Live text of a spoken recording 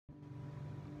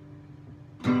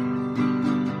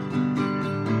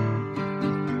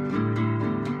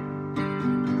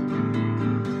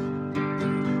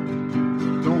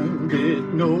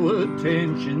no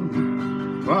attention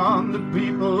from the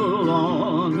people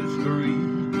on the street.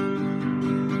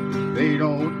 They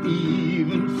don't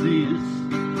even see us,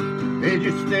 they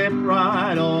just step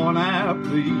right on our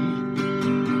feet.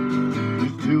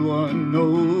 There's two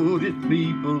unnoticed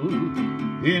people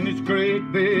in this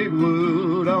great big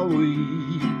world are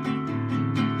we.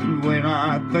 And when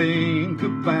I think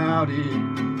about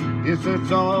it, yes,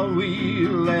 that's all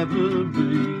we'll ever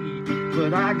be.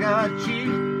 But I got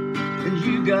you, and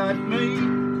you got me,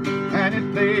 and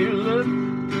if they look,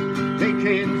 they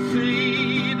can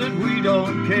see that we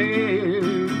don't care.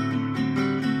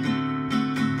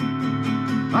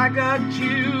 I got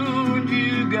you, and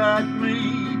you got me,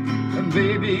 and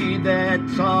baby,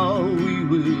 that's all we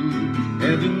will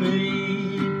ever need.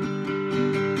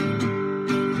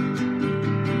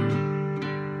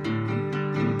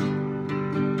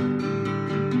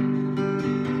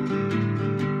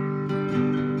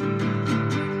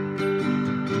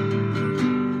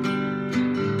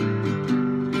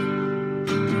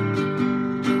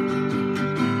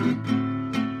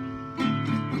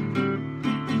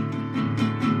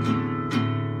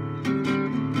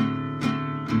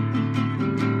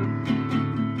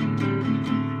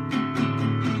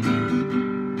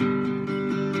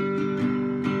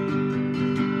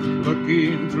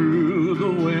 Looking through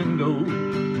the window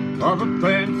of a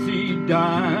fancy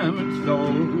diamond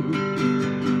store,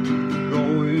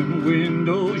 going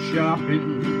window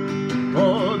shopping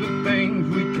for the things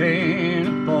we can't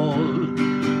afford.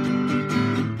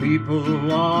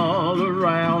 People all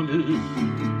around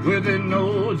us with their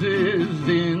noses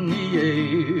in the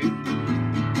air,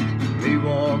 they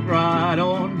walk right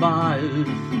on by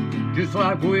us just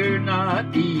like we're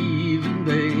not even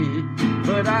there.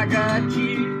 But I got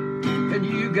you, and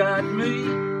you got me,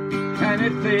 and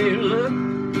if they look,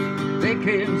 they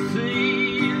can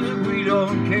see that we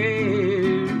don't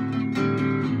care.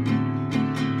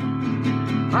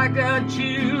 I got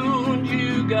you, and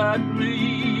you got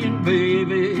me, and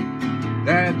baby,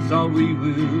 that's all we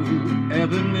will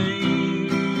ever need.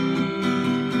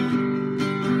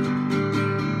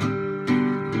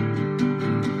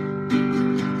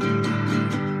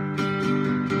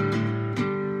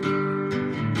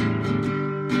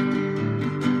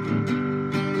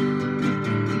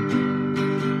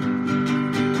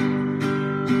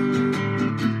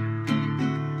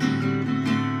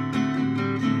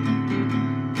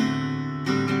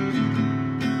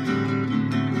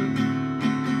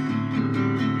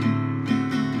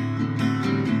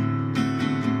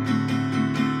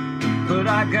 But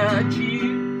I got you,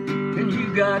 and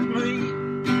you got me,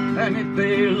 and if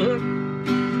they look,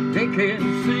 they can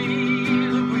see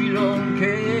that we don't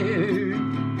care.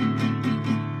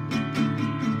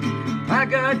 I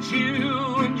got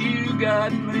you, and you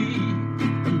got me,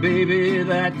 and baby,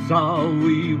 that's all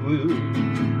we will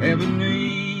ever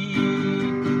need.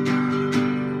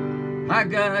 I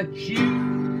got you,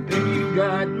 and you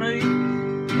got me,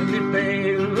 and if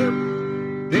they look,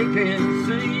 they can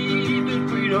see that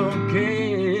we don't care.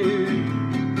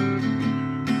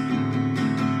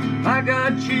 I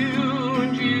got you,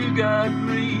 and you got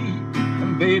me,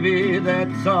 and baby,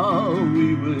 that's all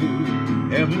we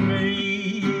will ever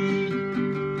need.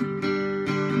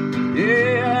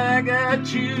 Yeah, I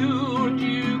got you, and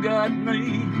you got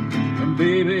me, and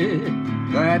baby,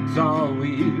 that's all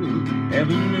we'll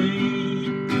ever need.